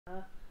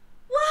Wow!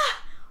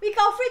 We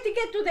got free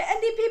ticket to the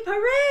NDP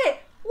parade!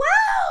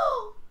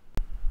 Wow!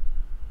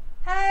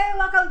 Hey,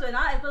 welcome to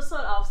another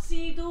episode of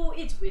See Do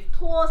It with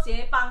Tuo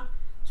Xie Bang.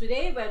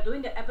 Today we're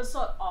doing the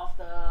episode of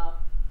the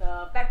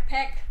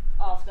backpack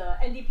of the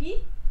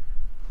NDP.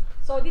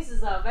 So this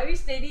is a very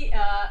steady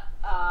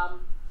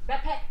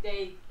backpack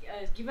they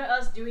given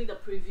us during the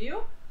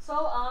preview.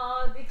 So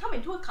they come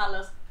in two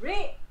colors,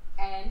 red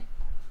and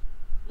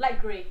light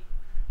gray.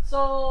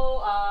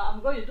 So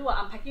I'm going to do an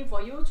unpacking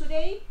for you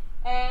today.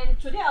 And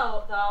today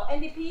our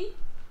NDP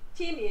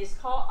team is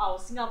called our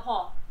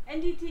Singapore.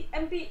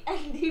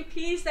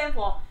 NDP stands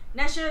for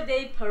National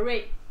Day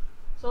Parade.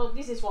 So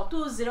this is for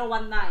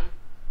 2019.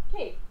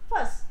 Okay,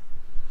 first,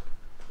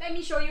 let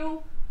me show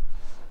you.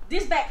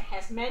 This bag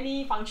has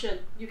many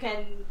functions. You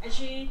can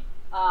actually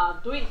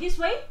do it this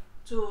way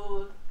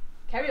to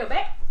carry your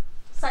bag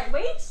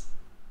sideways,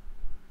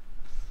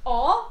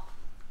 or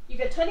you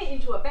can turn it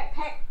into a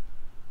backpack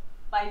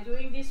by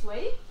doing this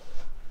way,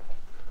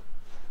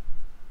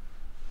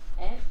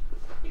 and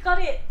you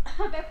got it.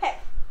 Backpack.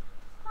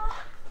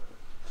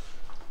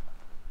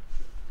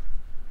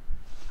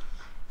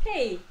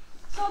 Okay,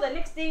 so the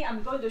next thing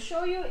I'm going to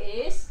show you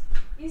is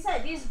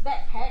inside this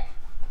backpack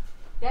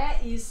there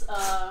is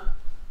a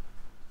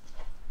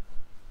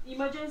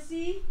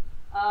emergency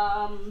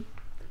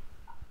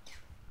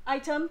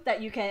item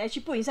that you can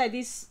actually put inside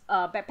this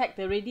backpack,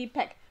 the ready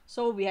pack.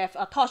 So we have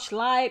a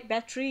torchlight,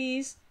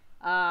 batteries,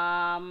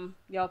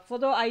 your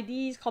photo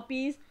IDs,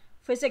 copies,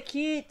 first aid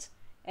kit,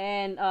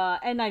 and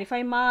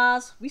N95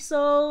 masks,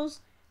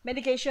 whistles,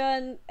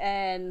 medication,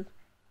 and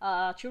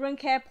children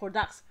care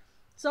products.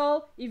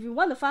 So if you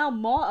want to find out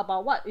more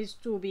about what is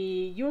to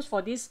be used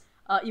for this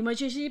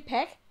emergency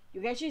pack, you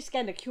can actually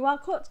scan the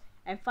QR code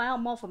and find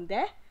out more from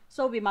there.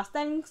 So we must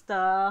thank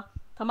the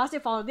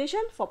Temasek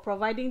Foundation for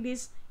providing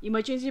this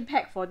emergency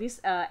pack for this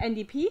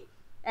NDP.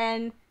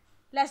 And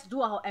let's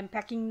do our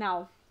unpacking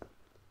now.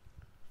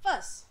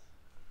 First,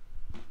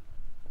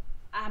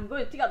 I'm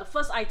going to take out the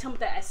first item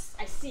that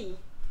I see.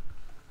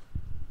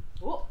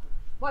 Oh,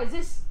 what is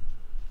this?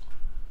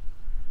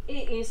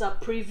 It is a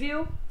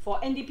preview for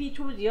NDP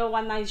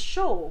 2019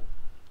 show.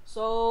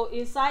 So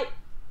inside,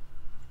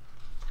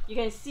 you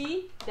can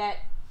see that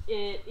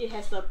it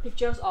has the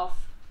pictures of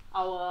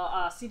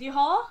our City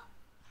Hall.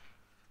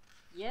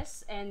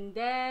 Yes, and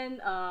then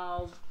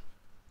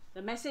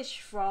the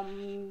message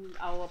from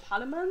our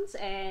parliaments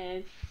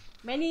and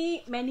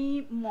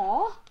many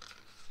more.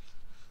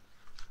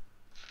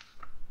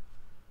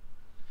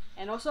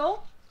 And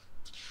also,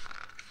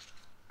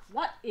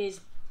 what is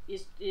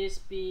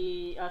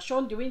be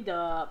shown during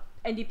the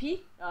NDP?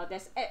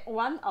 There's Act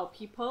 1, our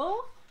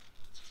people.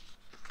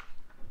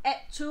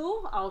 Act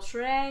 2, our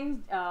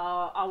strength,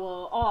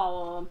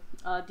 all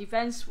our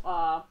defense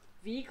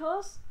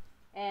vehicles,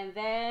 and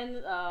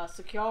then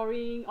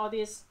securing all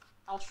this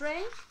our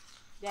strength.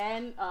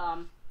 Then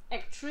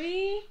Act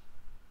 3,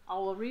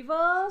 our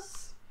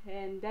rivers,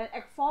 and then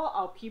Act 4,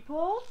 our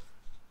people.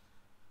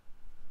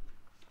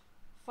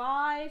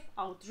 5,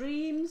 our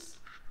dreams,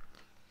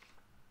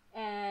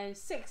 and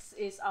 6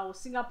 is our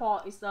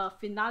Singapore. Is the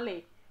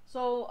finale.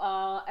 So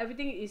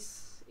everything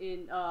is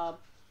in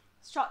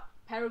short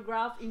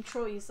paragraph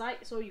intro inside,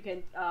 so you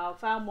can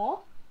find more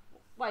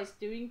what is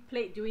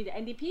played during the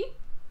NDP,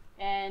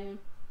 and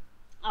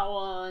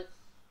our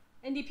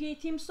NDP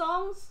team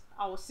songs,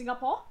 our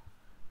Singapore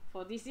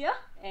for this year,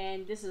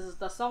 and this is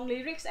the song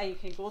lyrics, and you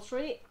can go through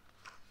it.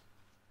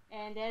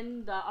 And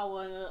then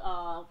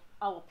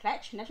our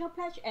pledge, national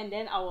pledge, and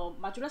then our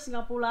Majulah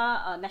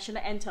Singapura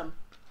national anthem.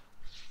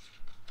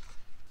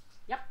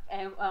 Yep,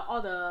 and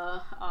all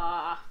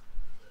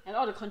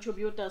the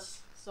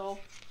contributors. So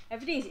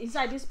everything is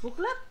inside this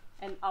booklet,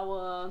 and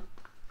our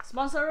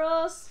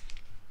sponsors,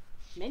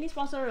 many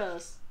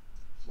sponsors.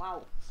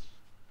 Wow.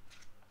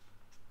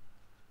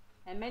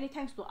 And many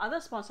thanks to other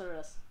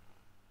sponsors.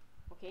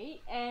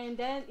 Okay, and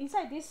then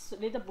inside this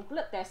little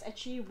booklet, there's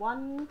actually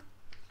one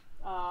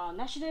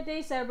National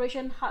Day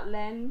celebration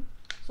heartland.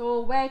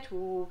 So where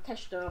to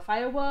catch the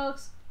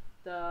fireworks,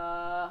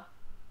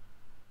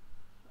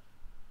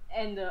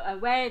 and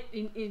where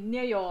in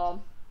near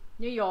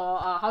your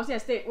housing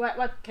estate,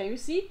 what can you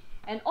see,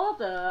 and all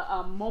the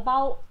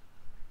mobile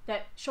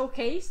that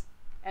showcase,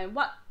 and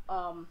what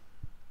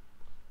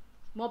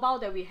mobile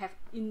that we have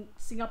in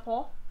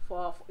Singapore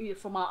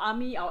from our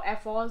army, our air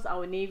force,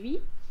 our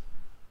navy,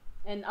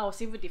 and our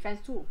civil defense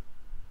too.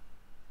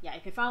 Yeah,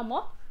 you can find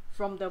more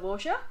from the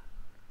brochure.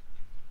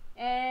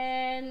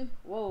 And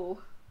whoa,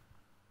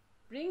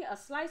 bring a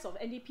slice of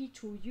NDP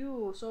to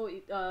you. So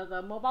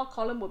the mobile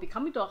column will be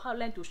coming to a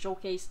heartland to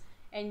showcase,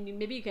 and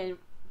maybe you can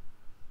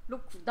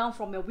look down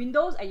from your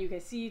windows and you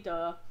can see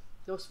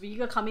those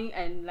vehicles coming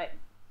and like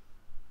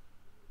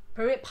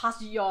parade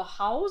past your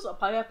house or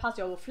parade past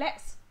your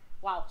flats.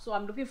 Wow, so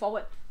I'm looking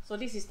forward. So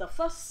this is the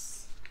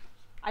first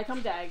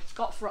item that I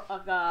got from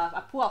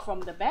I pulled out from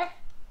the bag.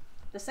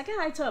 The second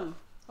item,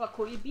 what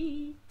could it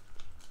be?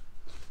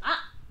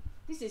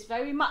 This is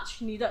very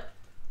much needed.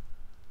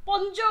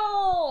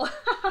 Bonjour!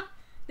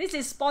 This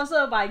is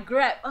sponsored by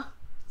Grab.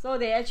 So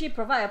they actually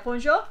provide a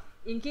poncho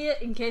in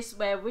case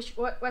we're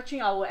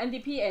watching our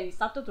NDP and it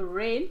started to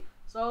rain.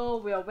 So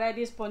we'll wear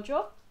this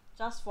poncho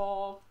just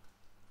for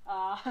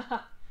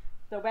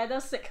the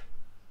weather's sake.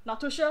 Not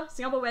too sure.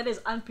 Singapore weather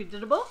is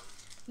unpredictable.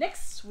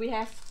 Next, we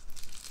have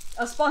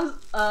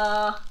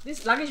a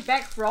this luggage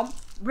bag from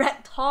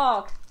Red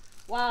Talk.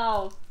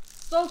 Wow,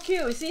 so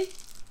cute. You see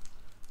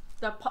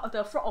the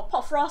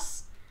pork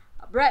frost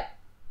bread.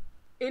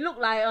 It looked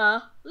like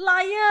a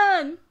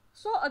lion.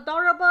 So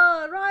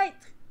adorable, right?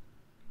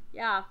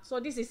 Yeah. So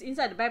this is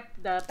inside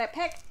the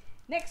backpack.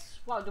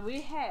 Next, what do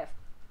we have?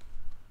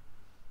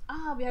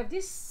 We have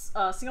this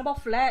Singapore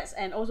flags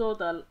and also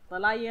the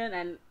lion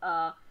and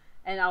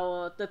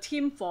the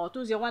theme for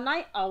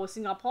 2019, our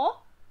Singapore.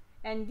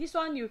 And this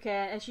one you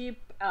can actually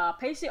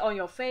paste it on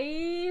your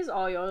face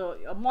or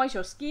your moist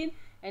your skin,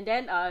 and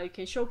then you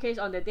can showcase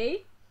on the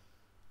day.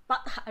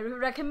 But I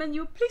recommend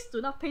you, please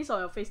do not paste on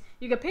your face.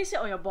 You can paste it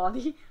on your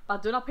body,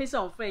 but do not paste it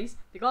on face,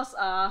 because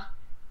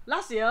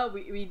last year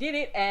we did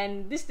it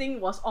and this thing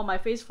was on my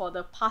face for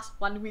the past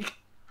 1 week.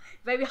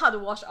 Very hard to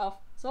wash off.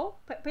 So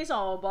paste on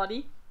our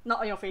body, not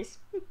on your face.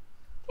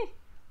 Okay,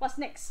 what's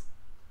next?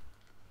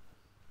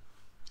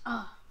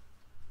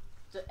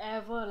 The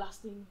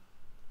everlasting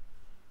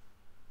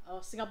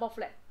Singapore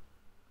flag.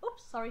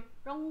 Oops, sorry,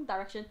 wrong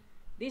direction.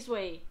 This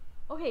way.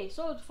 Okay,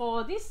 so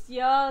for this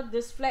year,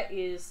 this flag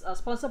is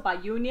sponsored by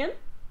Union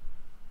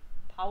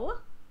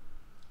Power,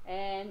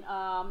 and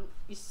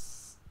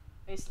it's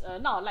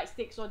not a light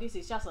stick, so this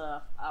is just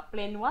a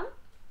plain one.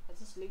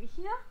 Let's just leave it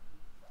here.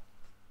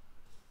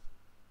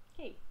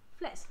 Okay,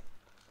 flags.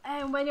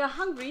 And when you're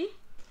hungry,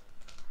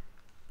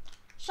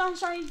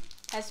 Sunshine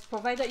has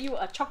provided you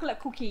a chocolate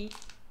cookie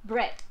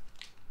bread.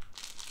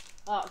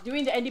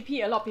 During the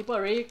NDP, a lot of people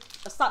already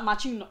start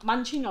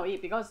munching on it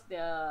because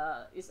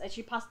it's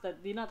actually past the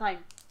dinner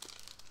time.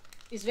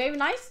 It's very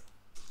nice.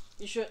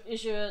 You should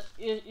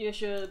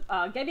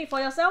get it for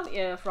yourself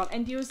from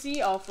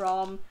NTUC or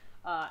from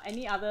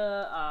any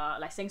other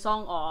like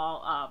Samsung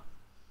or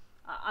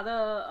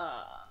other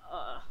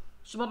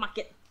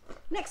supermarket.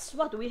 Next,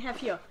 what do we have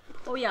here?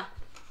 Oh yeah,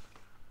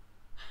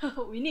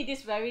 we need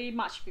this very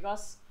much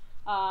because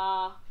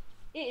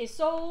it is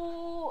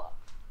so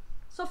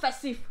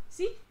festive.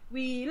 See,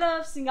 we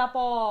love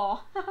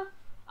Singapore.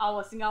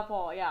 Our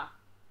Singapore, yeah.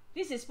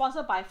 This is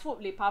sponsored by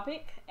Food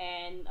Republic,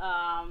 and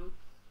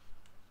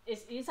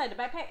it's inside the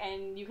backpack,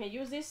 and you can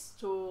use this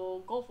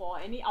to go for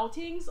any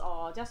outings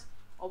or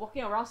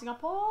walking around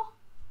Singapore.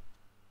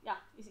 Yeah,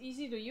 it's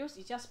easy to use.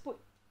 You just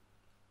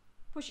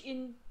push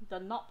in the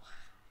knob,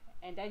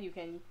 and then you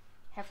can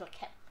have the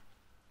cap.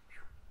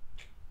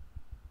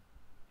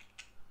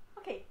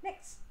 Okay,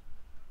 next,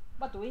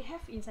 what do we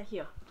have inside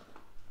here?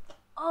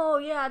 Oh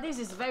yeah, this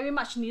is very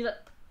much needed.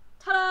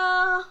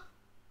 Ta-da!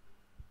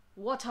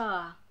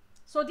 Water.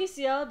 So this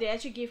year they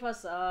actually gave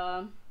us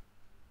how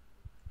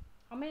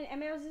many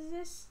ml is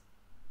this?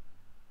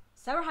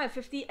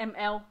 750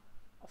 ml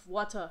of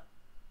water.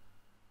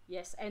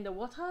 Yes, and the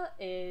water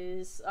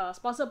is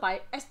sponsored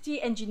by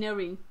ST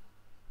Engineering.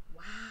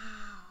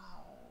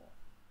 Wow.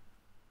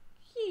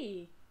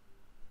 Hey.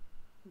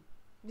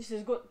 This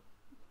is good.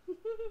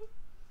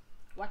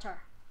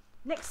 Water.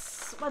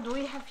 Next, what do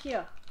we have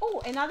here?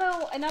 Oh,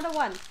 another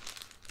one.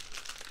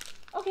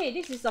 Okay,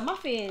 this is a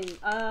muffin.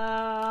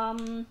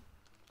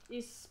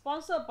 It's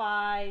sponsored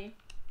by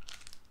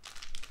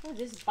what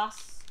is this?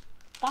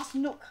 Bus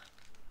Nook.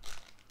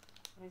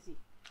 Let me see.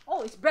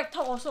 Oh, it's Bread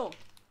Talk also.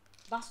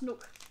 Bus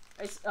Nook.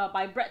 It's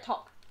by Bread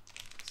Talk.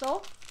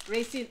 So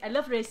raisin. I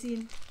love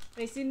raisin.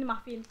 Raisin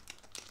muffin.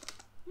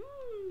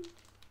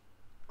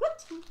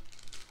 Good.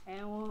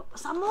 And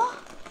some more.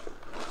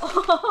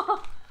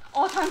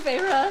 All-time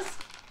favorites.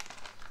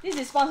 This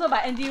is sponsored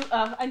by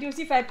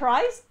NTUC Fair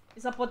Price.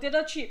 It's a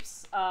potato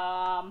chips,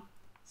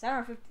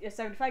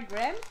 75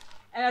 grams,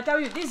 and I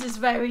tell you, this is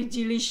very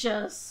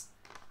delicious.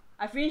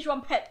 I finished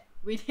one pack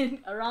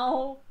within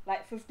around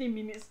like 15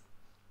 minutes.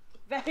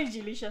 Very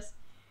delicious.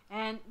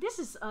 And this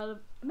is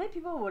many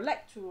people would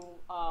like to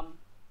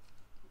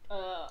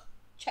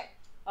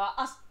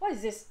ask, what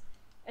is this?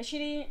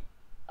 Actually,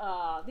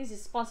 this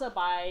is sponsored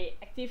by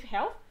Active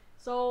Health.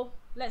 So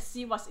let's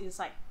see what's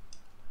inside.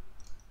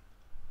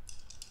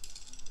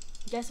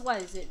 Guess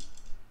what is it?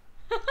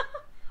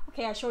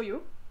 Okay, I'll show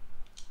you.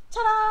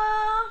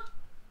 Ta-da!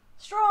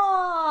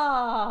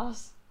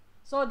 Straws!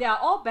 So they are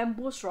all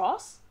bamboo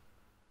straws.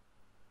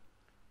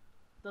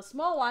 The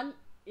small one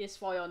is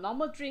for your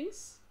normal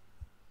drinks,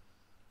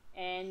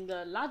 and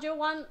the larger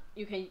one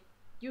you can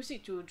use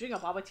it to drink a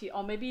bubble tea,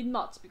 or maybe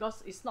not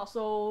because it's not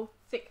so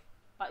thick,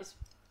 but it's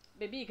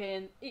maybe you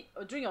can eat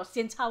or drink your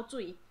仙草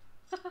水.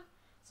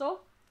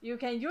 So you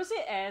can use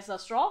it as a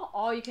straw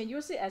or you can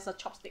use it as a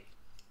chopstick.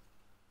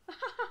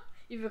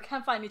 If you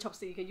can't find any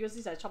chopstick, you can use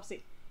this as a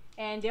chopstick.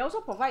 And they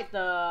also provide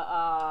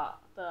the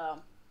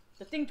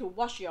thing to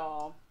wash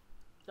your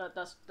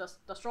the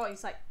straw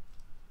inside.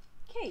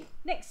 Okay,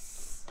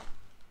 next.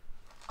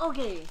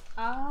 Okay,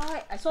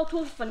 I saw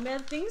two familiar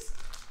things.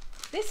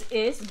 This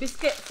is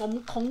biscuit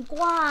from Kong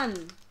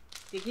Guan.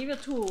 They give you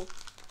two.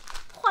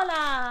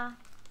 voila!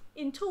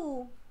 In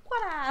two,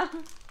 voila!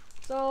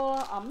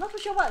 So I'm not too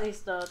sure what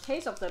is the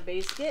taste of the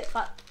biscuit,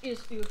 but it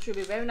should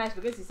be very nice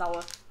because it's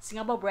our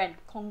Singapore brand,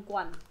 Kong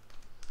Guan.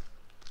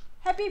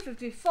 Happy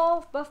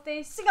 54th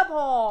birthday,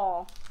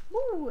 Singapore!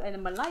 Woo! And a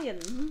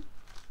Malayan.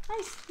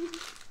 Nice.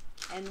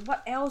 And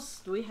what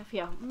else do we have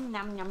here?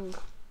 Yum yum.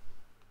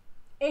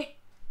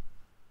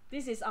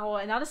 This is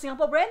our another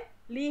Singapore brand,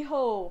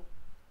 Liho.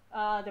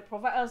 They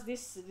provide us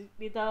this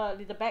little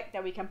bag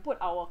that we can put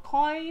our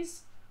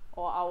coins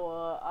or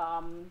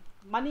our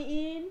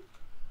money in.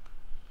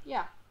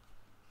 Yeah,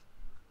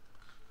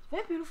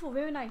 very beautiful,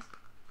 very nice.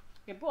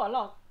 You can put a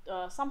lot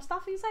of some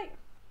stuff inside.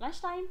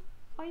 Lunchtime,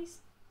 coins,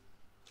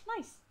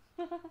 nice.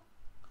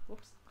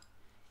 Whoops.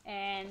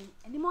 And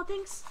any more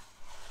things?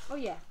 Oh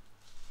yeah.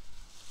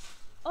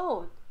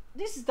 Oh,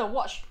 this is the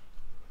watch.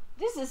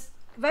 This is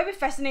very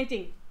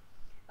fascinating.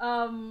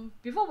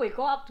 Before we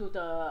go up to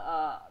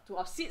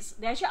our seats,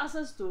 they actually asked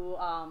us to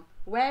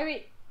wear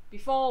it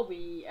before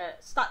we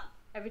start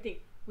everything.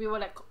 We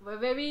were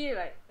very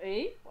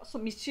what's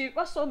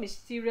so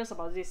mysterious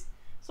about this?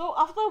 So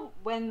after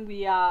when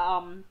we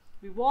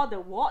wore the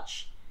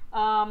watch,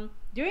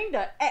 during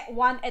the Act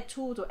 1, Act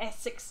 2 to Act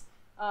 6,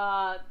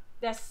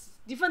 there's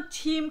different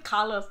theme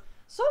colors.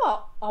 So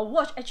our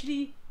watch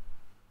actually,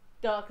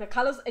 the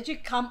colors actually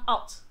come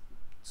out.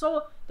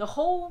 So the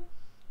whole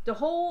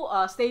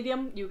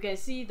stadium, you can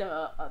see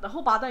the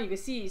whole button, you can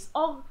see is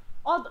all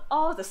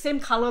the same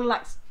color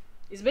lights.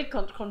 It's very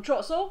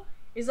controlled. So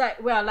it's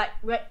like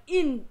we're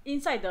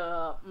inside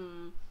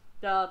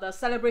the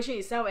celebration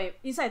itself, and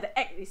inside the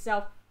act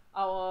itself,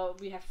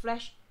 we have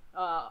flash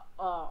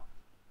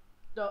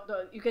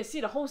you can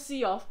see the whole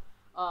sea of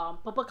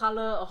purple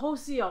color, a whole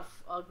sea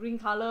of green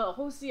color, a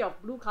whole sea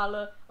of blue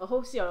color, a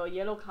whole sea of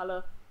yellow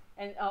color,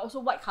 and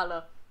also white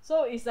color.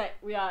 So it's like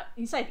we are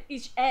inside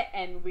each act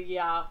and we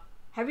are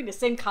having the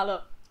same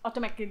color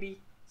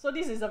automatically. So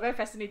this is a very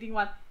fascinating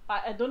one,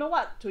 but I don't know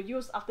what to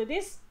use after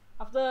this.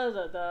 After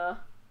the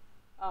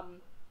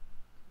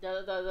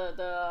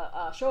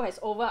show has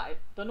over, I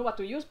don't know what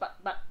to use, but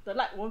the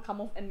light won't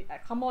come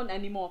on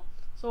anymore.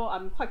 So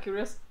I'm quite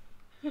curious.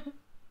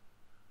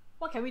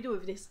 What can we do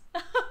with this?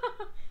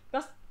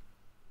 Because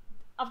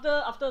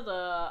after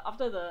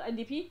the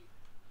NDP,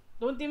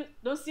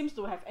 don't seems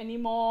to have any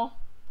more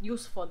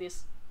use for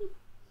this.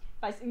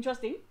 But it's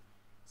interesting.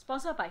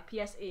 Sponsored by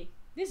PSA.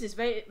 This is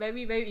very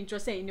very very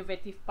interesting and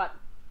innovative, but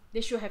they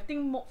should have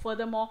think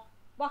furthermore.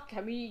 What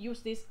can we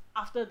use this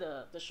after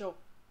the show?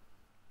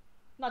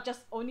 Not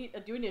just only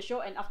during the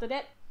show, and after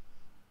that,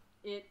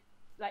 it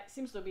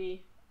seems to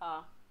be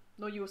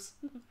no use.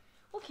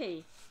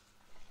 Okay,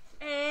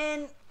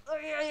 and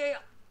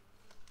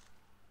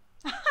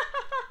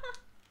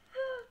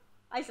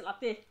ice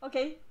latte.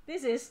 Okay,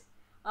 this is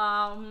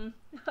a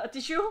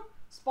tissue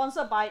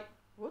sponsored by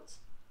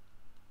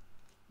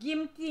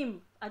Gim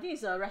Tim. I think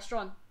it's a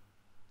restaurant.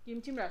 Gim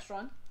Tim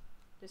restaurant.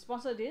 They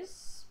sponsor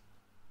this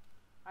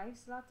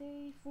ice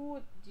latte,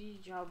 food,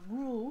 deja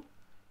vu,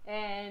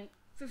 and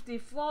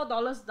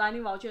 $54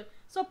 dining voucher.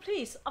 So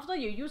please, after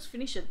you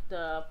finish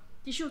the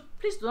tissue,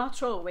 please do not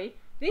throw away.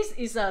 This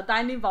is a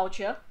dining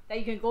voucher that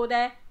you can go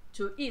there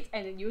to eat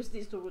and use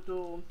this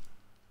to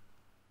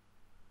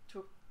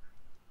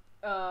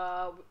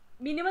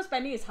minimum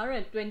spending is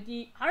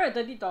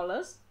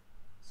 $130.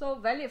 So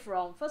valid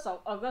from 1st of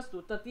August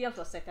to 30th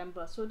of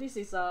September. So this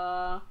is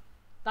a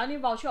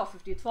dining voucher of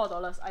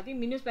 $54. I think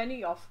minimum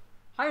spending of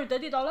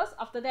 $130.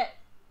 After that,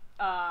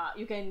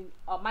 you can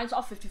minus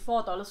off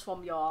 $54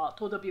 from your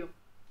total bill.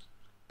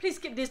 Please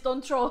keep this,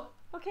 don't throw.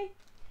 Okay.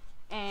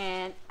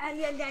 And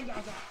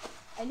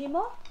any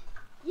more?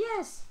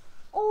 Yes.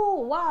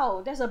 Oh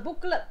wow, there's a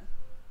booklet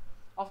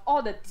of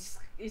all the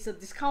it's a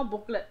discount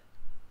booklet.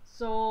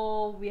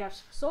 So we have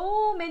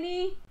so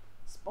many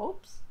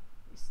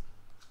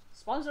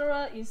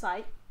sponsor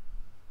inside.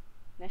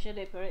 National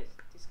Day Parade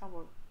discount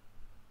booklet.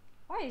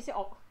 Why is it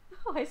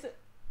why is it?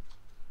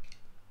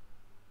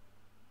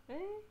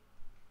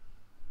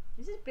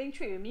 Is it playing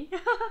trick with me?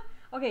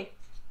 Okay,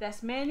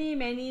 there's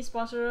many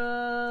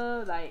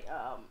sponsor like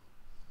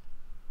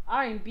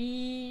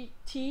R&B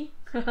tea,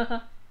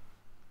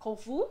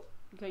 Kofu.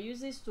 You can use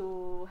this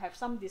to have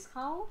some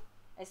discount.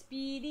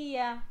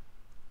 Expedia.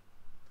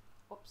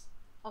 Oops.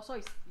 Also,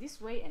 it's this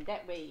way and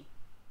that way.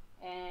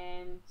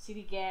 And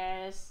City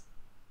Gas.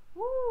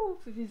 Woo!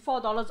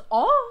 $54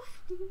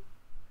 off.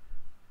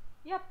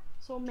 Yep.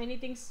 So many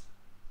things.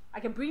 I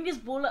can bring this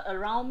bullet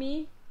around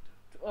me,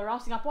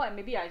 around Singapore, and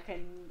maybe I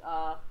can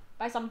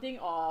buy something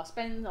or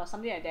spend or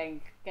something, and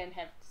then can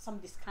have some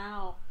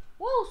discount.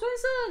 Whoa,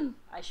 Swenson!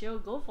 I shall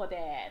go for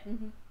that.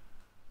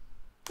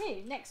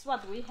 Okay, next,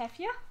 what do we have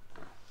here?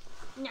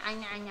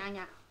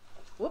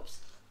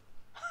 Whoops.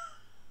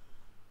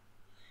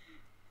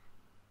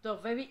 The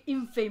very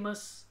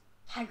infamous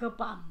Tiger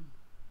Balm.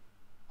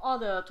 All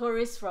the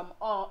tourists from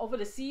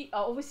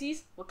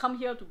overseas will come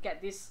here to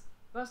get this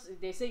because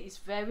they say it's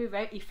very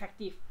very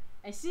effective.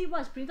 And see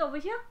what's printed over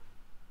here?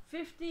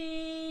 50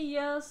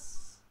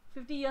 years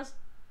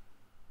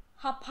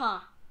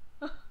Hapa.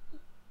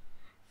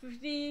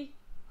 50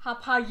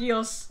 Hapa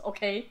years.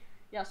 Okay.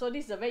 Yeah, so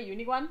this is a very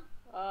unique one.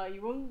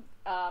 You won't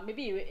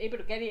maybe you'll be able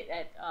to get it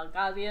at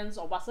Guardians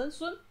or Watson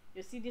soon.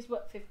 You see this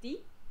word 50.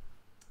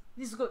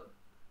 This is good.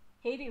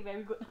 Hate it,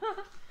 very good.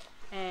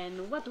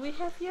 And what do we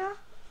have here?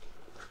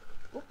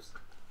 Oops.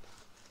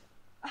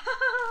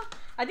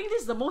 I think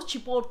this is the most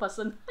cheaper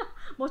person.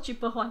 Most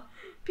cheaper one.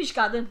 Peach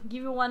Garden.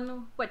 Give you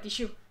one wet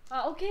tissue.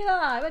 Okay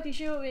lah, wet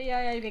tissue.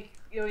 Yeah, you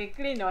can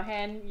clean your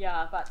hand.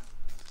 Yeah, but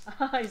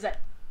is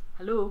that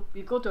hello?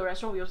 We go to a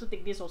restaurant. We also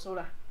take this also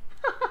lah.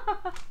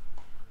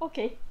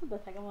 Okay, the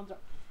second one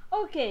drop.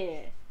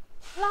 Okay,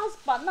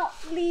 last but not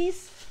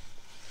least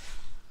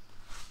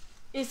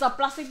is a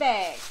plastic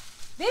bag.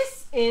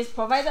 This is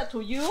provided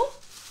to you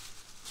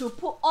to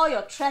put all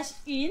your trash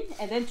in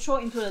and then throw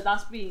into the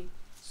dustbin.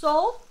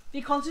 So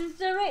be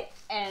considerate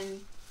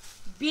and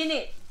bin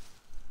it.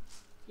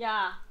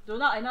 Yeah, do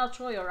not anyhow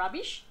throw your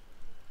rubbish.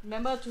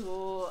 Remember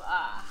to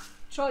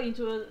throw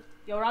into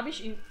your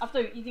rubbish in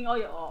after you eating all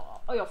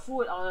your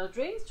food or your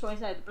drinks. Throw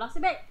inside the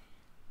plastic bag,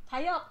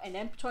 tie up, and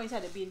then throw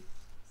inside the bin.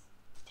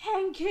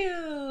 Thank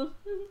you.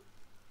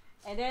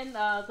 And then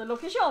the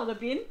location of the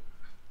bin,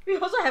 we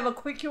also have a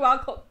quick QR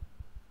code,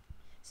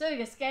 so you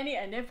can scan it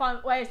and then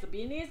find where is the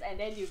bin is, and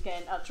then you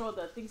can throw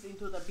the things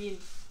into the bin.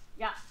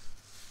 Yeah,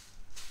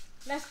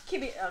 let's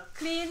keep it a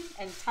clean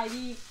and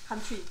tidy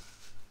country.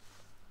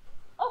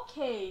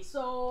 Okay,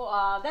 so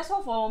that's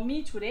all for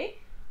me today.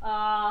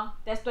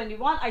 There's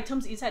 21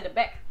 items inside the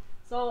bag,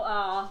 so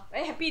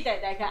very happy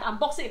that I can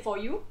unbox it for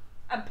you,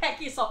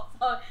 unpack it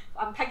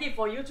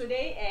for you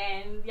today.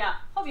 And yeah,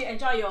 hope you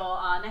enjoy your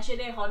National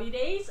Day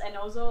holidays, and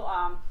also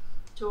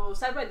to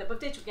celebrate the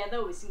birthday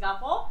together with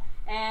Singapore.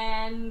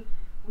 And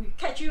we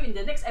catch you in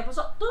the next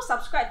episode. Do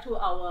subscribe to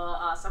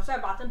our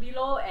subscribe button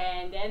below,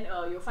 and then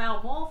you'll find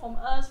out more from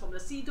us from the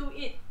C2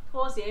 Eat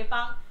拖鞋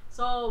帮.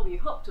 So we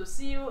hope to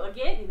see you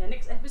again in the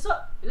next episode.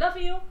 We love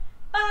you.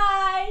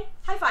 Bye.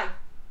 High five.